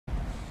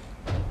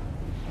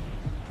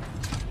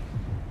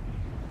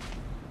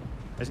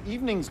As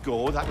evenings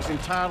go, that was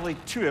entirely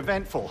too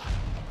eventful.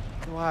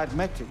 Though I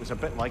admit it was a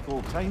bit like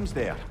old times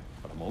there,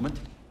 for a moment.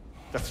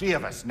 The three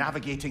of us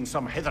navigating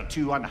some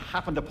hitherto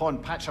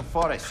unhappened-upon patch of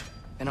forest.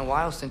 Been a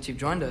while since you've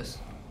joined us,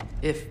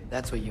 if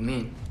that's what you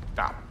mean.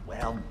 Ah,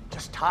 well,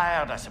 just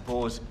tired, I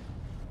suppose.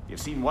 You've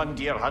seen one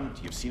deer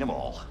hunt, you've seen them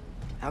all.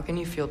 How can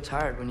you feel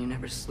tired when you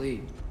never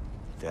sleep?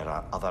 There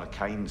are other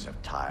kinds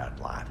of tired,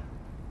 lad.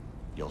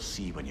 You'll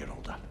see when you're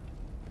older.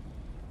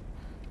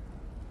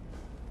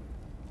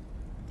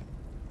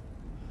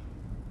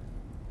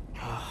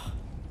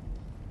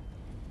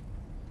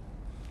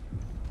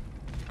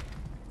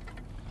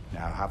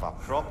 Now have a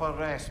proper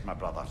rest, my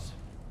brothers.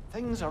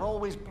 Things are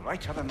always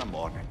brighter in the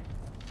morning.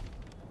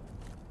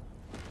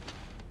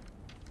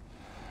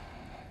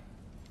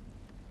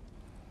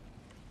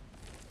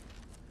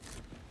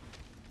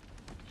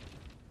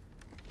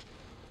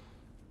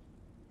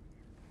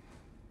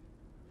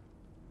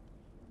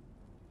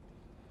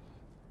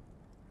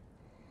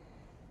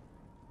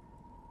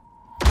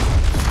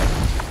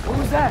 What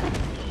was that?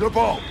 The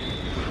ball!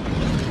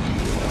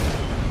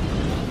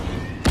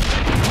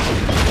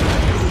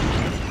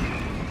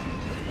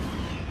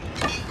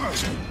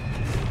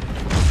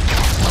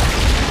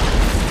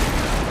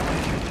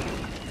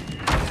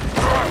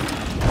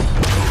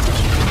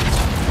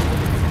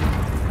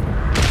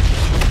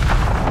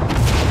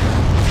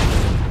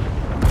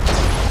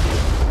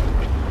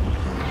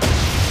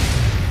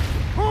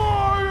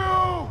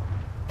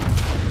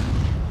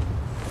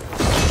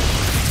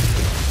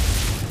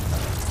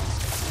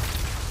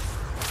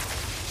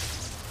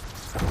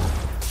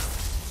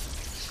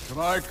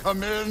 I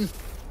come in?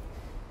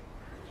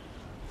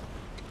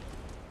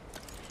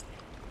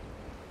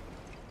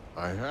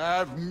 I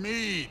have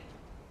meat.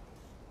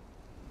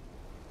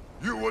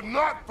 You would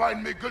not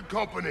find me good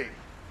company.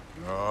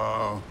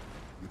 No.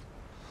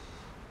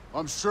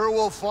 I'm sure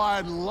we'll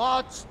find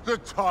lots to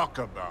talk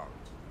about.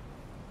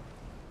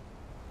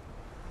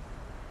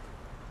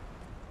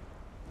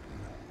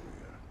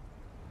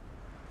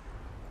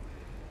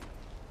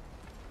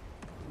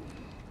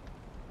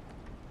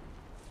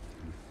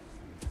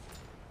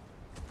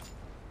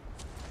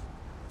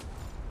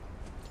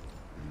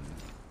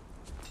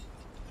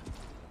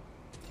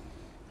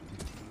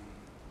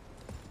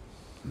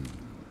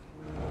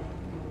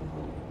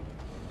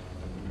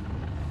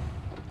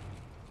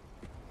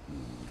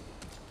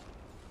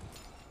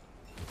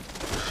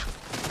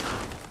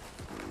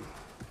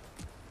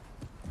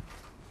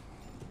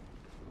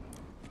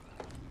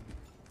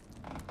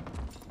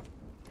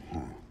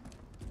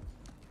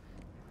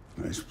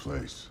 Nice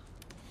place.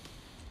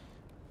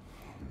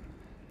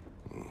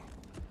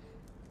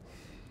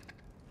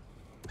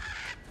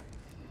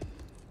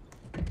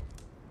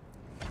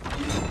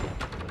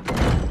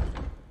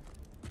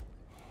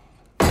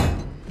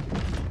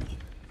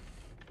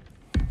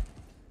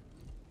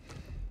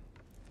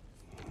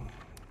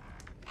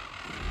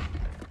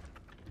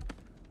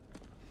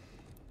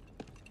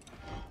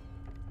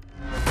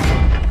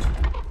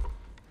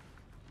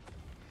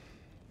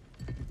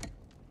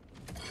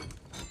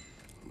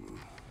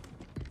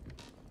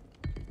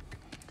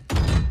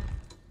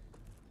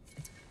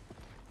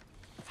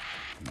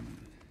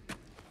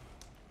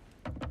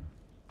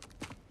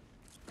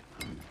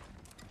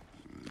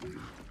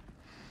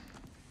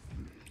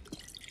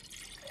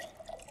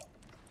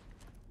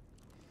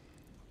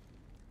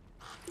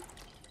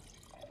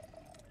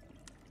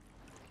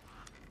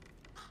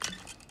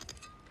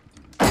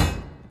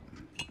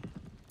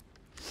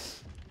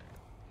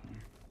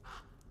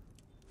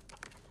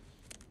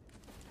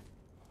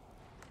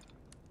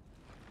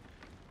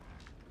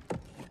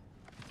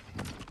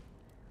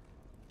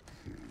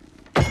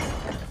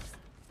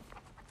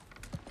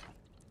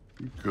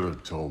 You could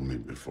have told me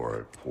before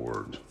I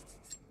poured.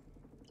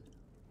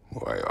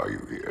 Why are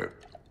you here?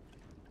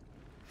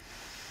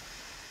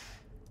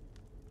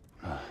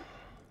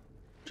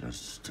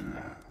 Just,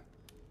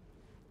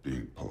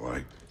 being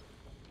polite.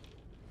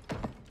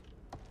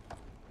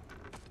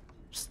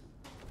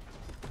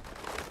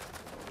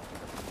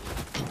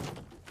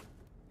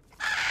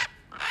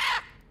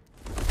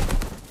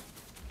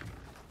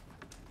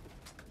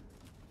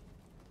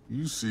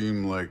 You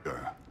seem like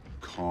a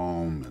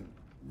calm and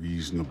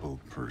reasonable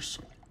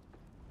person.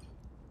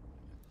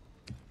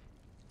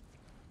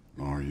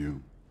 Are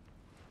you?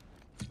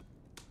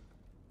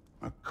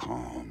 A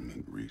calm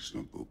and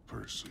reasonable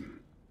person.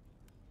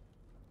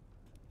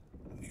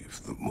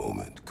 If the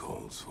moment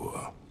calls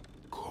for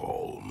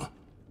calm.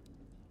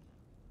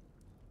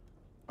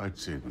 I'd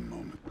say the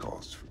moment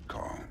calls for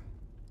calm.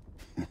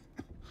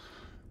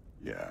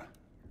 Yeah.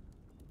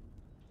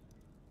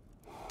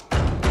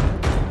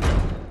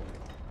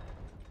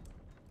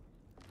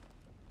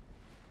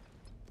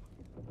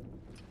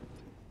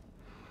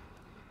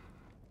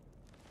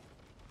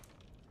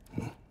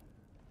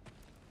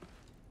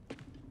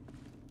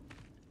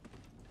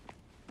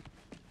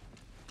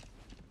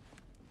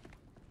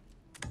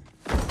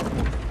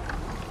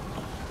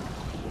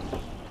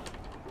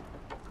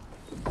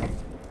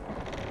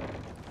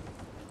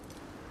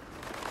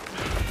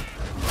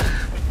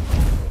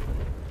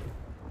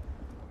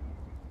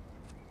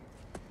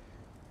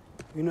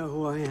 You know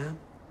who I am?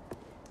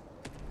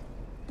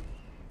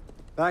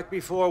 Back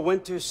before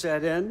winter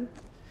set in,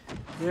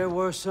 there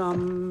were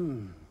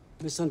some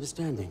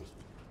misunderstandings.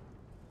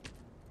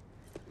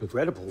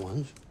 Regrettable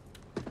ones.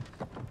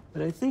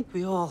 But I think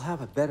we all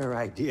have a better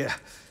idea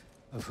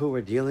of who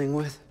we're dealing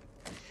with.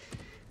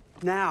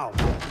 Now,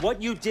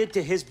 what you did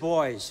to his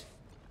boys.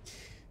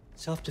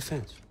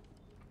 Self-defense.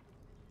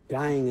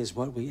 Dying is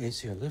what we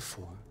Aesir live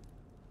for.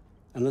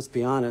 And let's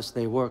be honest,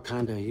 they were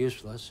kinda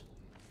useless.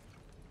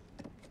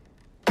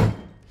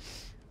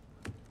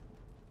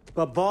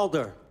 But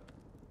Baldur,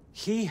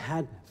 he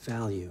had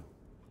value.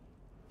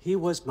 He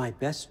was my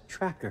best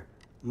tracker,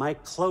 my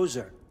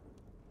closer.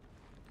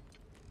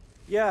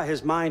 Yeah,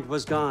 his mind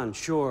was gone,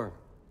 sure.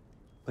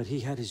 But he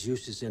had his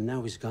uses, and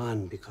now he's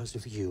gone because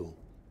of you.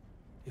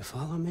 You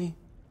follow me?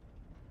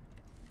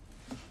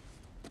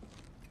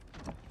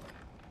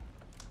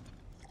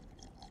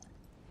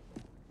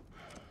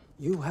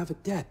 You have a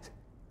debt.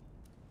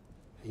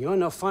 You're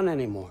no fun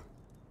anymore.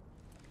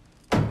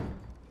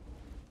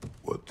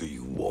 What do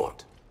you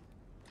want?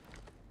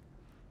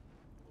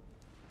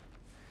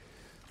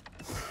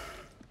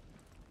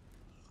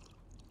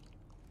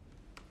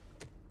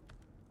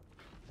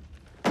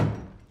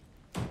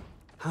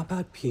 How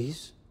about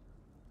peace?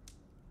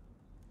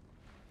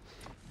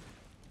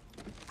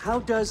 How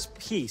does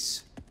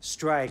peace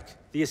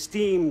strike the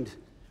esteemed,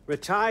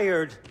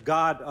 retired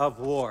god of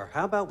war?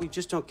 How about we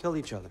just don't kill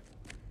each other?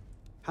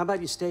 How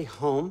about you stay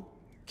home,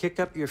 kick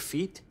up your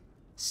feet,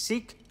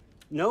 seek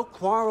no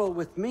quarrel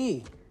with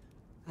me,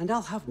 and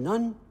I'll have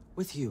none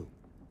with you.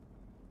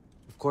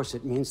 Of course,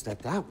 it means that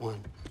that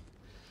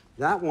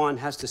one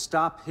has to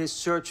stop his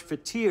search for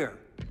Tyr.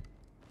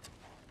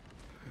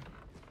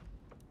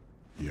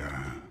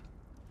 Yeah.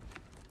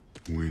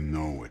 We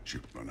know what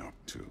you've been up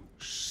to.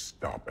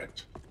 Stop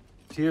it.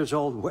 Tyr's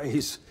old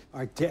ways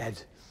are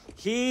dead.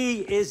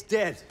 He is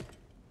dead.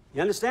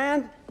 You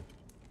understand?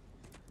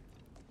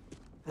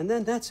 And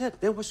then that's it.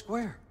 Then we're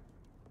square.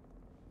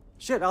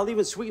 Shit, I'll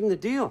even sweeten the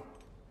deal.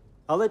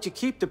 I'll let you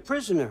keep the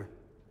prisoner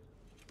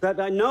that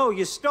I know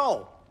you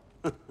stole.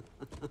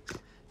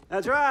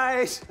 That's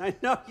right. I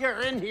know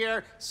you're in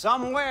here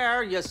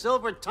somewhere, you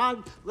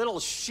silver-tongued little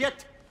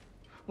shit.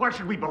 Why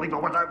should we believe a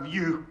word out of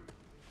you?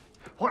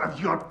 What have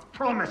your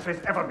promises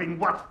ever been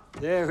worth?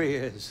 There he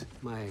is,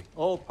 my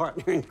old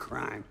partner in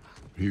crime.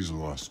 He's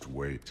lost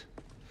weight.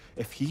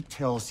 If he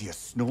tells you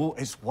snow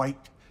is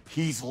white,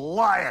 he's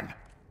lying.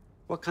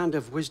 What kind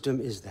of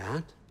wisdom is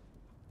that?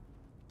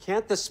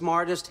 Can't the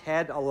smartest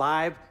head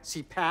alive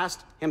see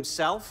past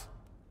himself?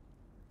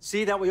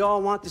 See that we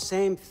all want the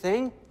same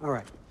thing? All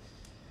right.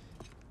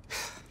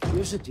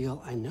 Here's a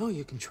deal I know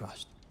you can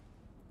trust.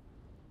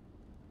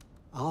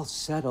 I'll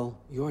settle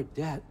your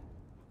debt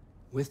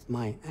with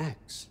my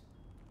ex.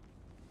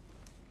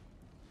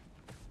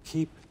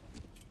 Keep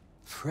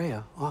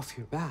Freya off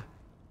your back.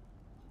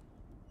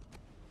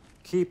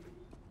 Keep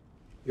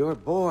your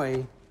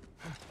boy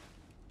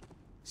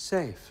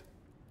safe.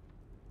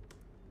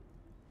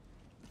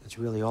 That's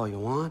really all you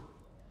want,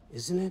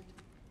 isn't it?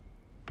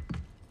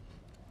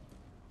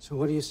 So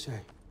what do you say?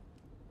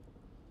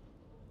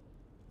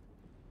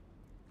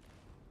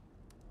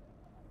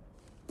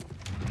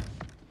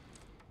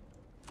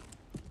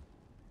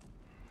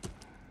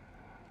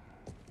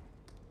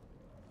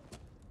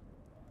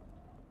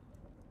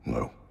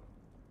 No.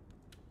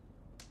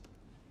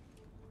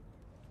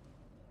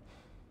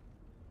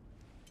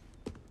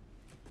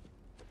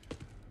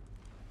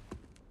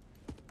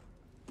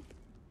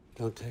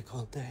 Don't take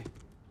all day.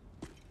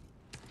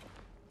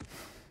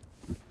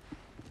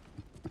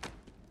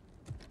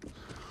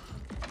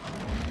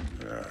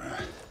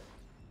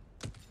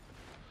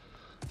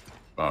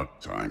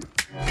 About time.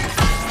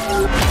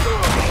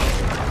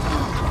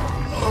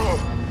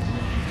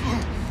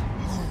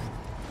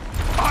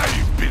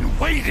 I've been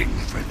waiting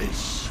for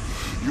this.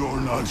 You're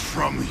not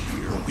from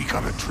here. We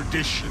got a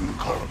tradition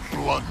called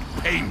blood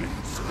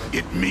payments.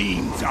 It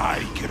means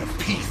I get a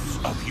piece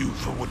of you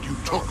for what you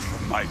took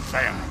from my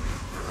family.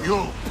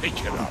 You'll pick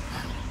it up.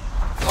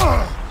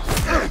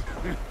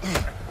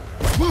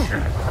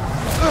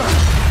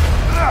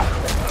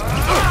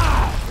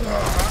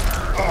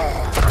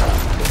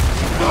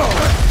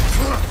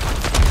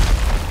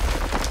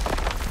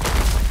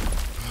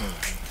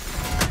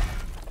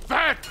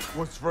 That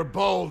was for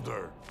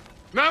Baldur.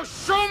 Now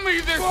show me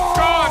this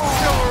god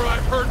killer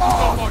I've heard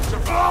so much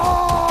about!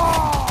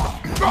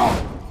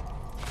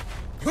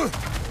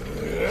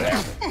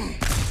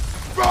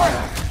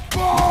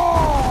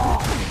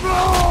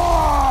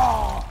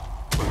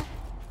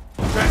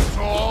 That's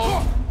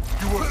all?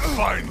 You were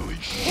finally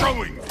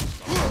showing me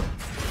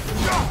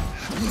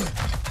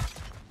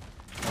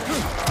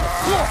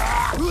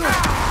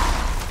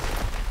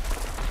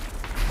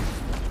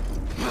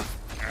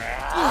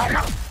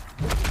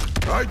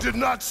I did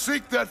not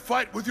seek that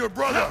fight with your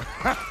brother.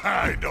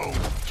 I don't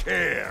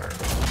care.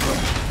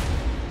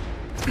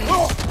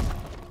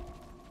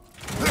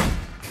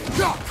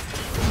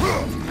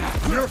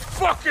 You're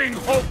fucking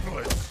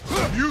hopeless.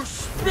 You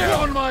spit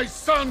on my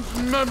son's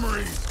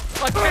memories.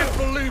 I can't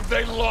believe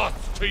they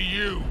lost to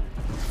you.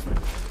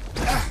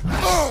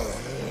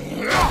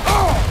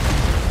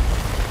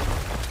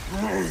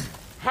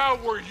 How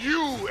were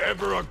you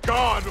ever a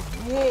god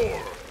of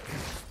war?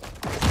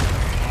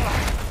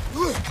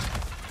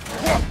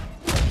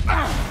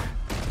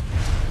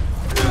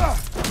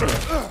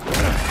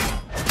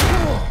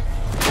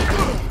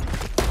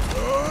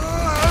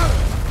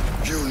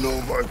 You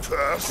know my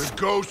past? The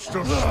ghost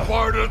of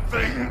Sparta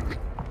thing?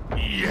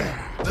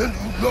 Yeah. Then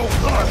you know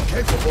what I'm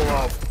capable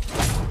of.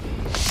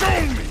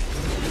 Show me!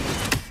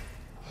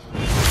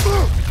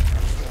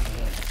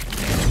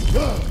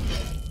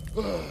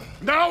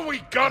 Now we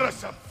got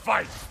us a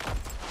fight!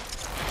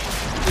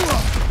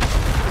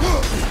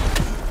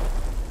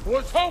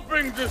 Was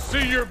hoping to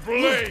see your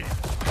blade.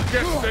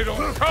 Guess they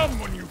don't come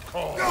when you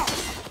call.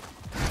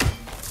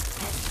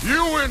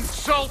 You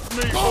insult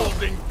me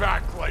holding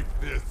back like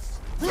this.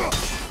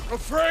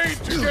 Afraid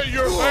to get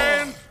your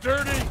hands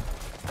dirty?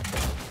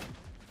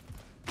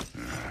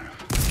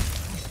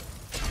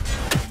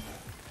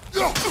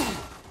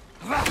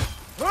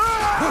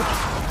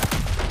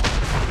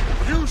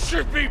 You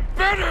should be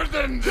better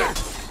than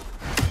this!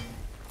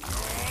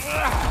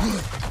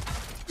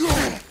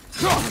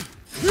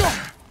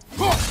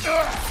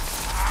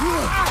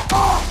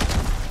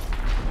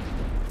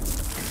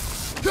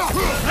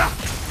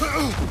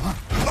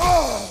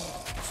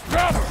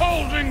 Stop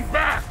holding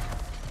back!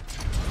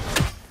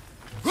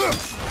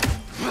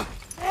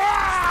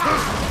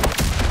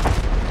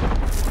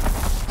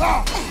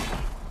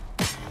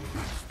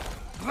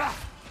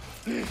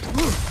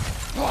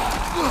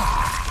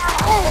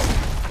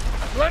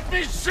 Let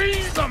me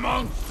see the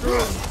monster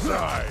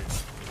inside!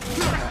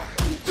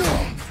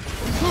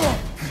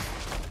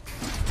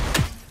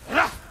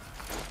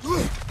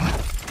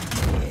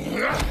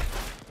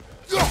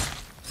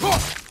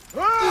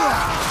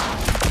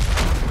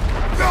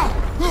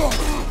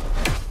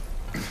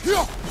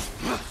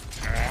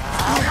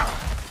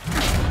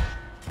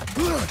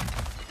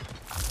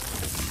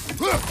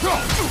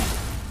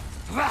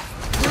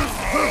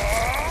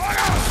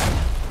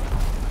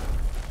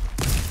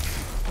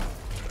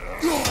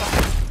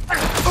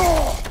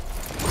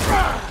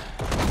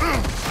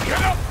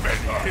 Get up and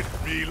hit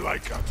me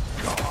like a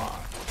god!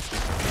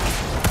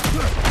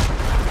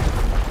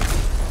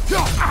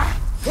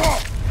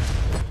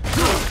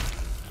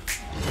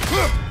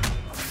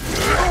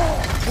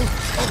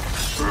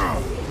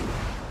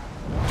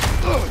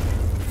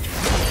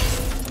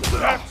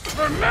 That's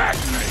for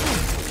maddening!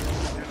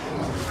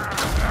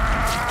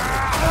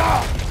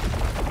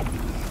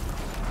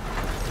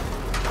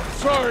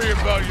 Sorry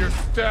about your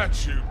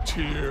statue,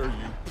 Tyr,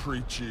 you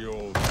preachy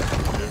old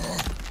shit.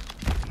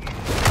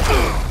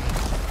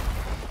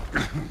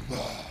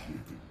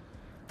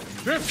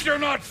 If you're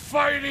not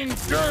fighting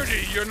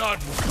dirty, you're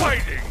not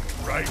fighting,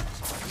 right?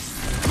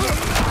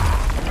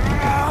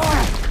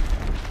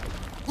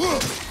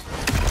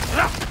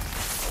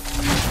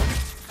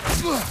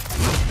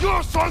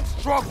 Your son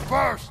struck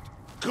first!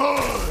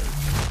 Good!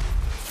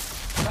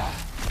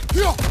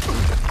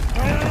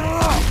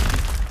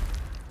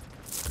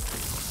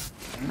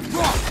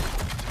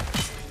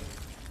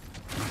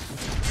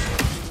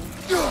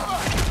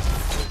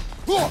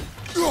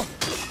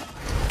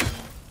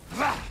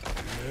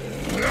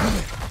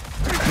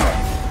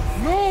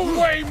 No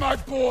way my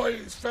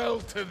boys fell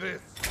to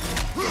this!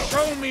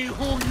 Show me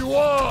who you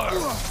are!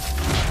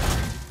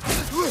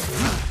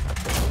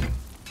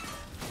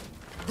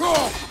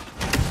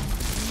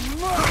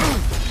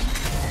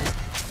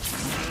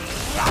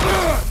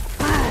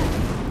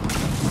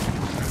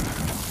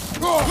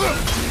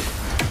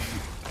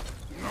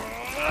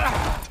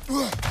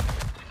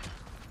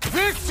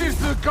 This is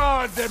the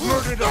god that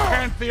murdered a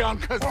pantheon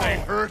because they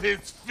hurt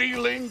his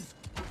feelings?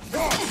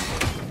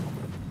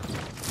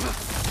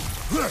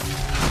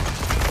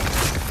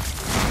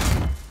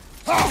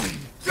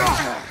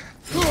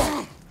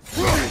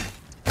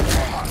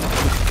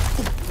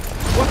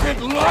 Was it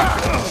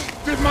luck?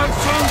 Did my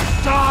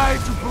son die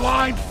to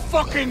blind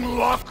fucking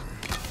luck?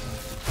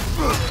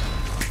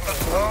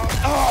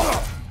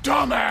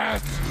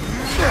 Dumbass!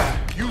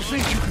 You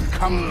think you can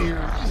come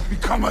here,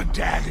 become a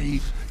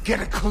daddy, get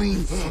a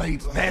clean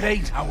slate? That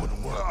ain't how it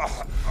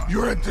works.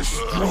 You're a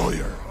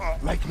destroyer,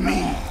 like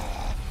me.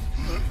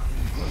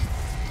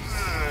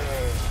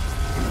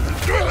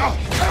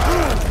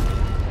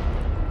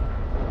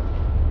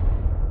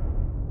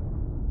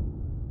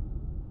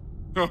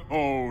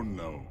 Oh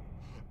no.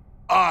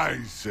 I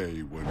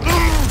say when...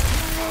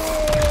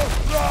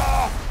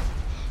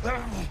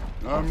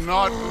 I'm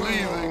not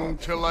leaving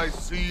till I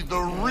see the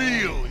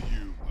real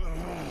you.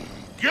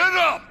 Get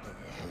up!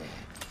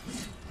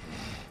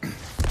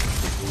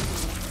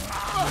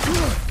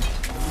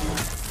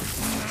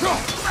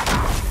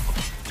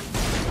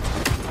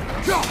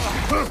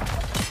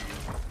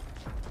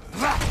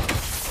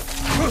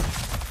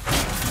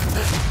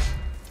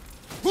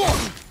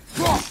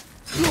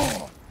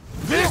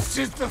 This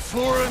is the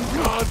foreign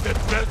god that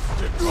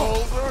bested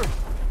Baldur?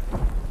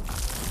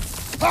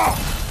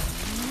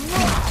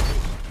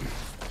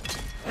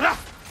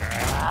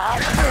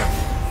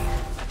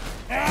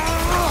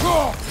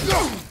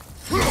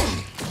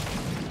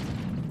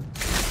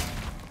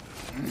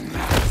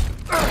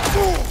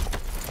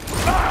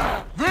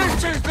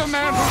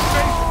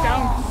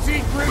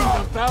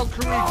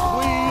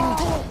 Valkyrie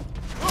Queen!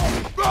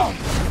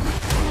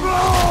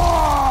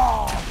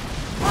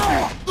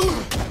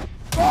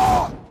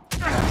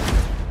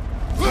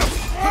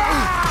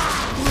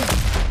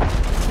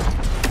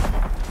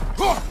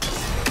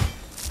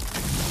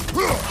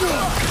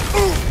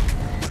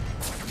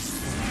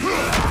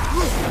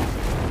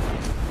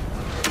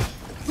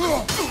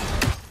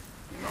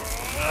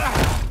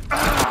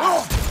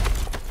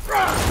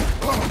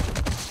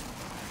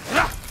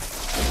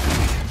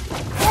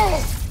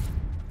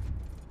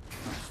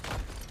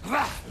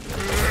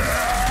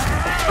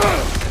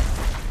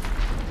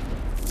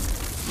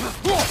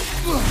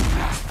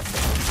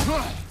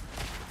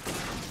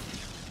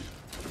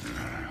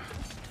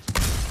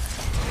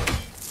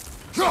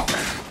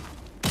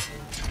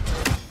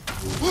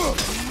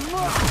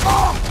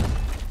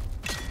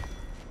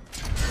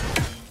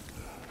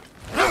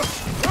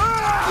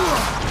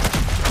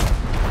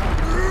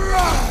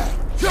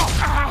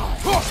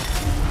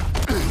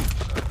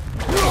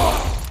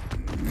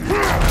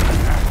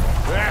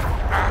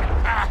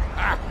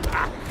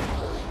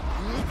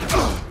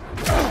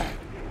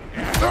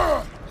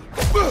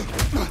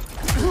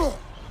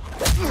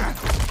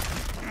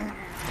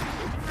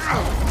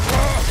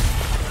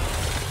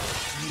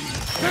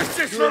 This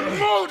is for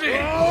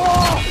Odin!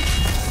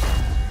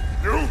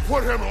 You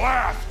put him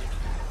last,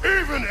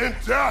 even in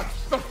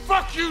death! The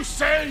fuck you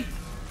say?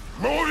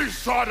 Modi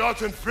sought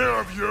us in fear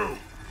of you.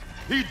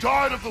 He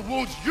died of the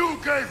wounds you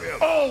gave him.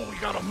 Oh, we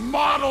got a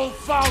model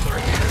father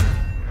here.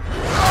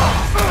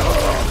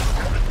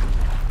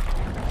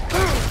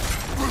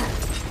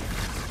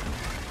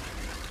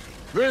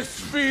 This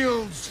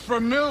feels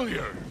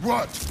familiar.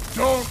 What?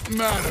 Don't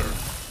matter.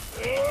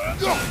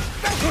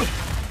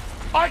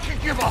 I can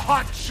give a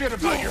hot shit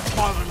about your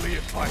fatherly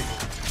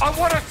advice. I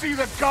want to see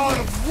the god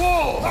of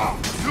war.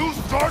 You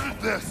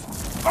started this.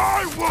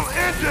 I will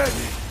end it.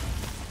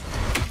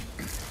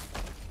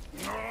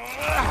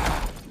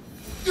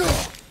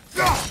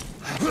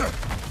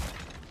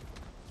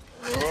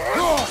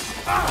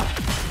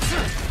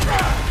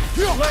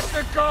 Let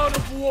the god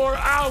of war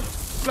out.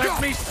 Let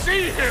me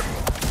see him.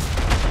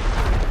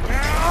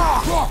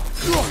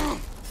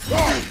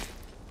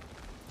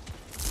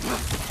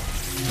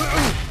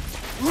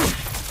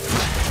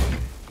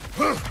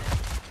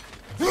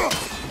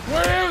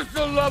 Where's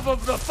the love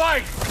of the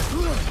fight?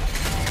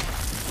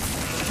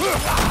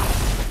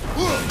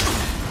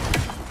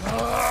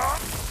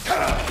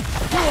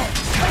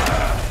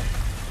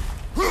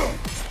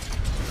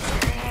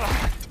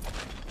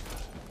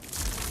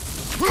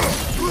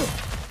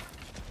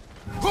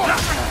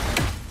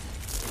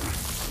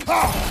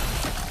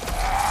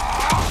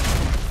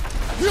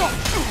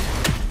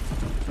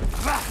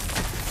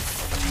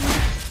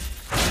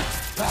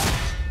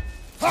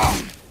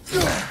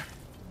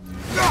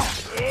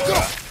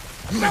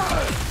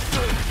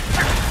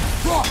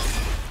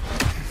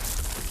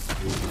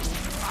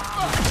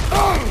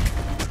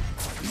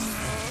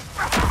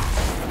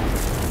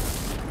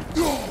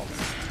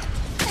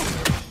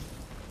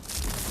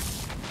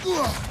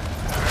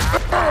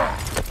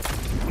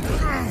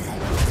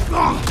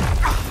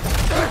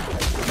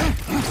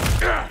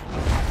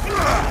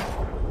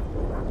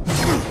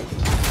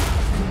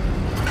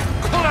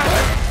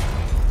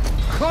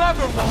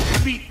 Clever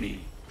won't beat me.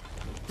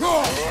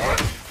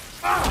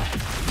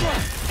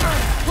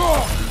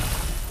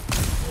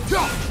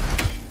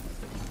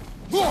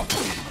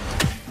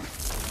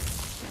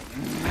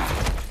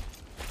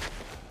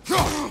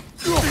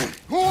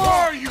 Who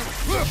are you?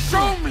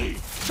 Show me!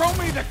 Show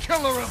me the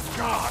killer of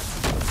gods!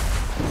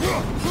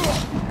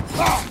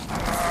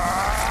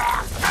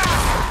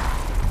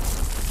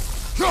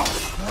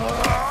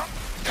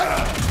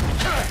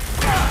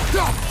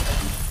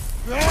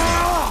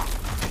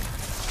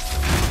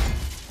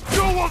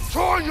 You will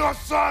join your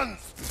sons!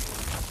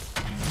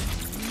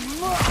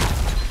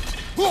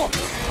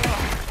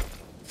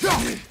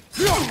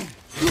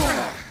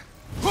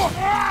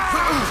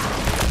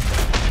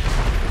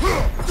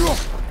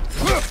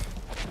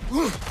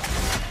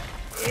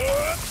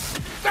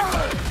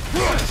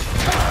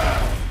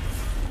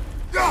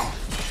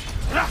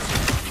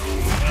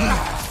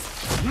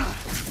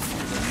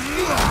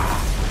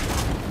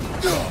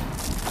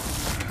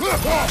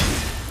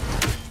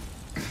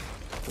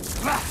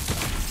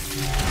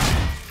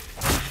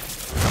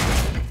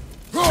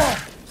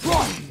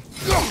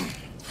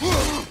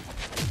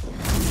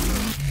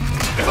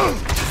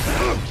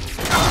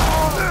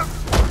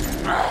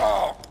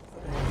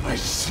 I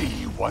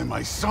see why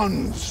my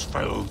sons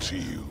fell to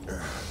you.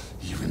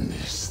 Even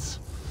this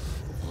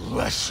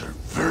lesser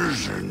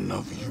version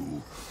of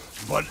you.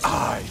 But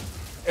I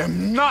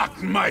am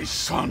not my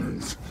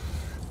sons.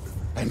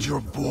 And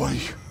your boy,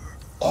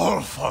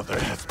 Allfather,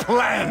 has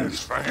plans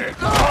for him.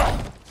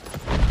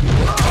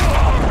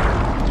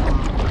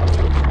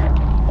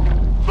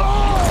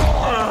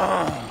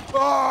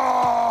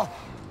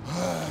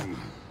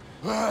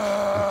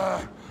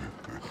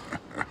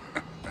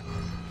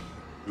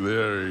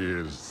 There he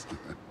is.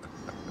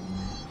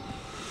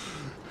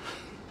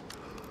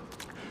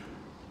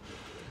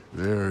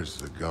 There's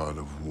the god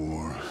of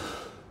war.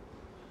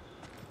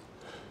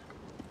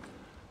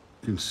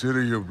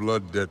 Consider your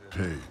blood debt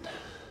paid.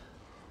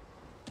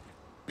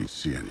 Be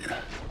seeing ya.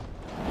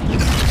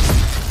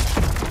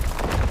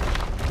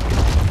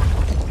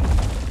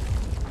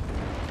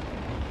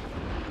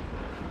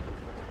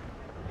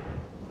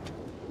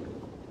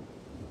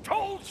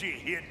 Told you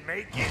he'd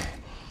make it.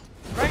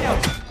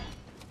 Kratos!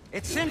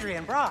 It's Sindri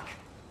and Brok.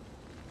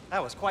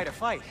 That was quite a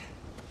fight.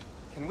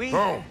 Can we...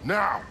 Oh,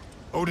 now!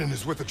 Odin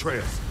is with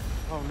Atreus.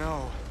 Oh,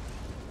 no.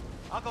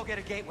 I'll go get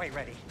a gateway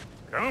ready.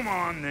 Come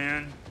on,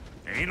 then.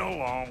 Ain't a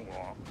long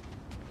walk.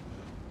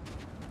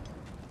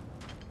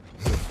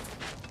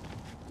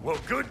 Well,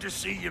 good to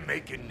see you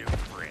making new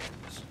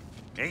friends.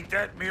 Ain't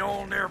that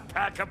Mjolnir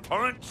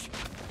pack-a-punch?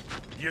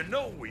 You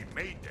know we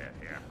made that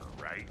hammer,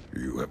 right?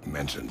 You have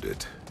mentioned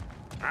it.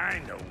 I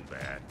know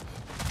that.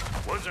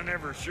 Wasn't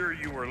ever sure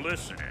you were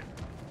listening.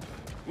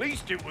 At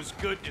least it was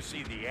good to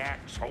see the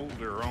axe hold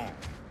her own.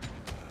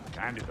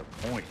 Kind of the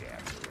point,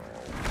 after all.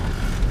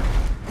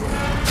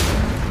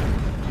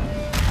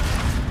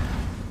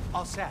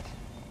 All set.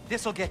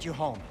 This'll get you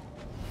home.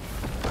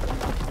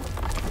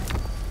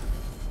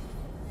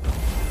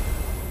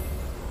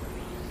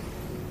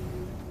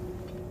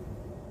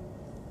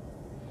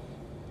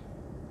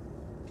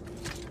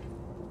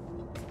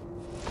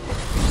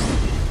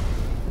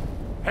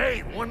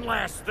 Hey, one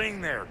last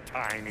thing there,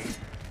 Tiny.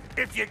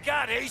 If you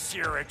got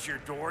Aesir at your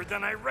door,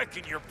 then I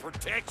reckon your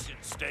protection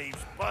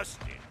stave's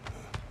busted.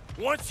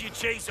 Once you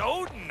chase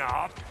Odin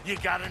off, you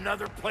got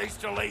another place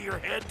to lay your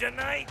head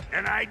tonight?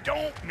 And I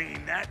don't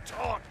mean that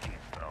talking,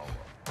 fella.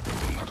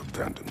 I'll not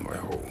abandon my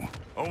home.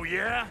 Oh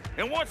yeah?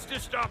 And what's to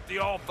stop the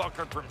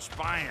all-fucker from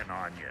spying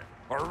on you?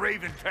 Or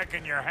Raven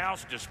pecking your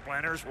house to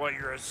splinters while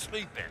you're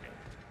asleep in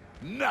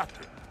it?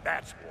 Nothing,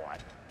 that's what.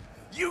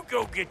 You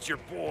go get your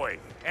boy,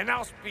 and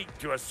I'll speak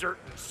to a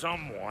certain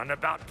someone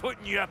about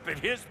putting you up at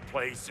his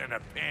place in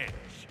a pinch.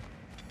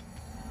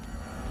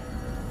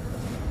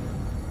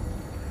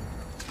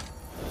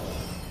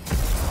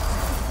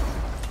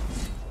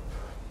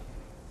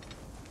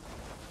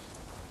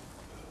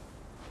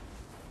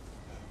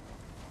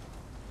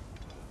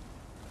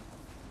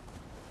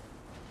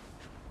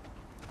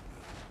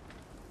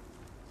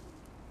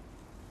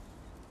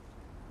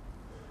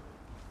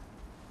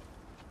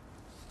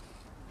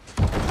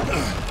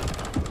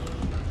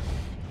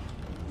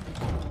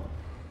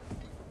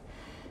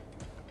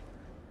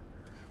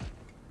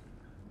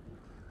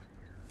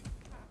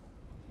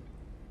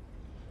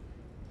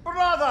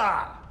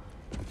 Brother!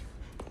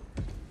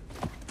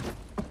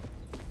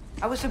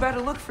 I was about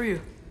to look for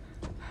you.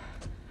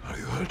 Are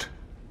you hurt?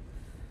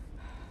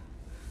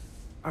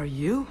 Are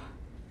you?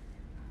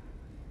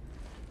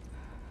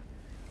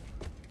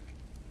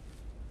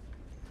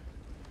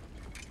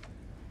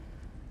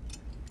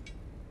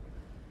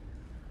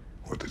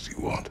 What does he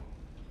want?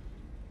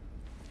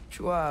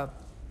 To,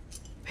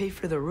 pay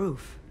for the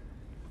roof.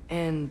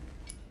 And...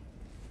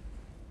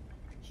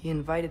 he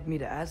invited me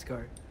to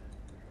Asgard.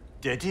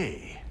 Did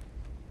he?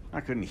 I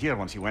couldn't hear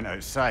once he went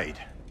outside.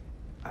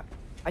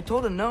 I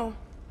told him no.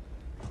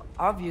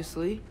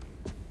 Obviously.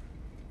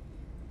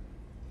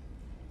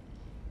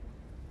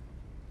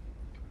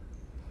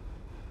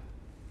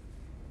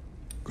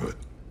 Good.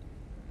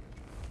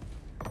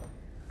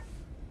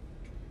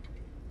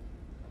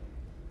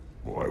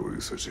 Why were you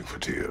searching for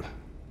Tyr?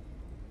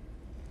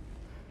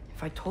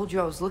 If I told you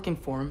I was looking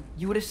for him,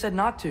 you would have said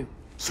not to.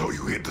 So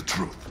you hid the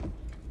truth.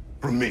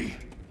 From me.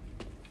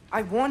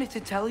 I wanted to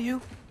tell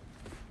you.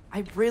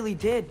 I really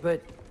did,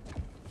 but...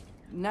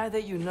 now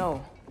that you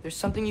know, there's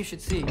something you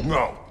should see.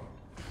 No.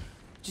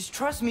 Just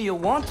trust me, you'll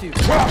want to.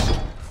 Trust!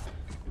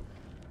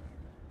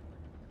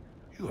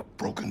 You have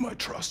broken my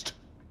trust.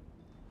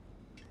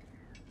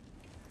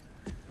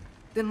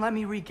 Then let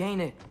me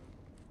regain it.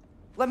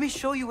 Let me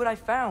show you what I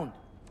found.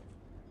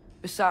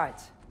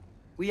 Besides,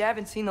 we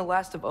haven't seen the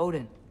last of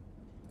Odin.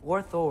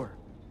 Or Thor.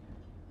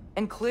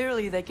 And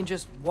clearly they can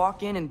just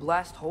walk in and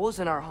blast holes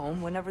in our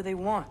home whenever they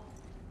want.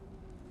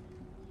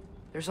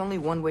 There's only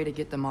one way to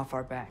get them off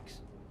our backs.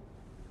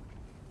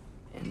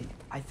 And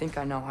I think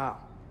I know how.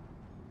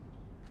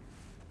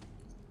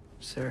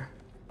 Sir.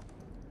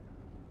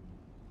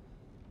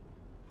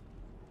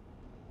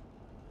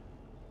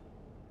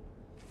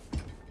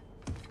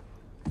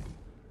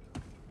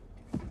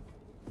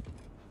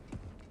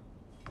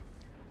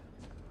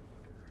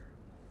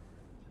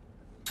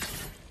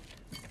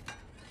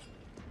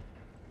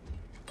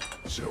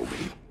 Show me.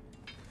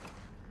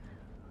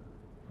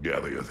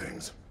 Gather your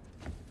things.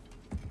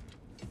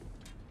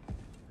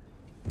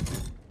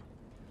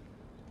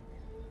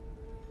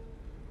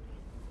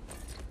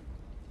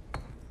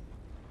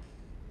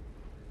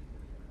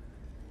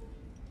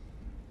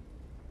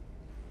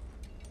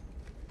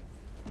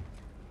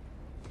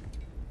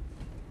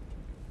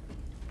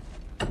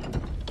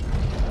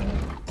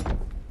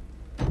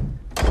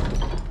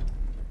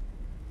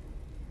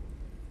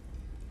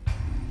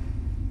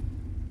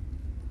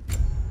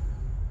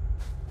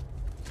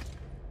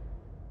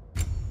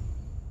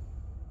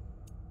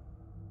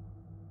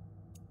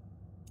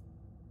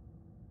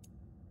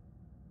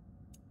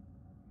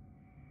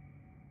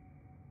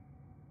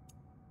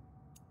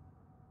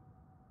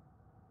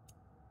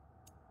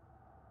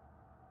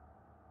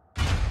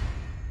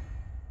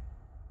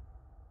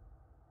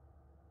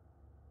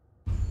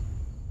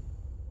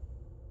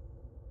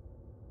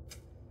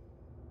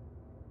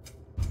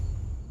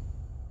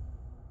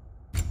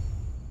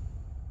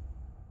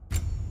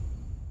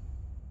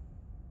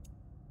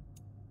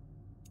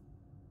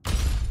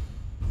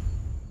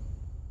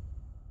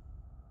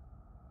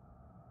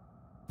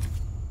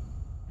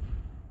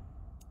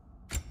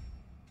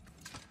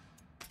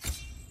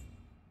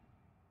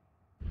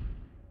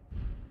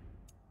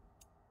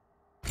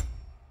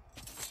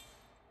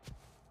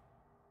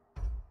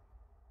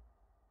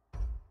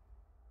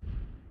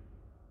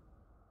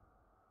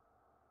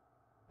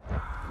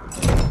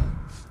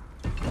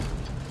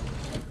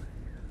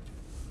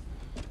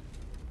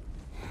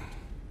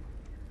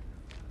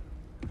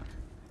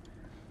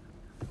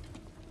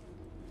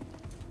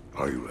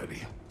 Are you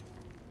ready?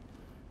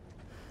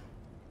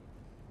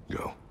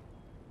 Go.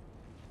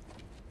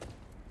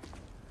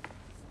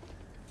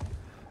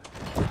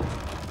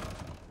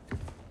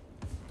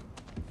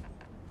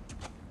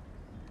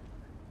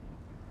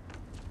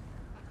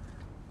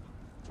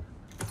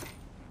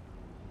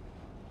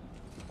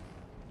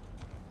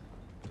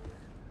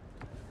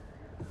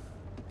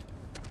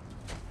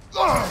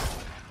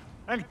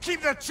 And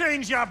keep the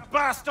change, you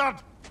bastard!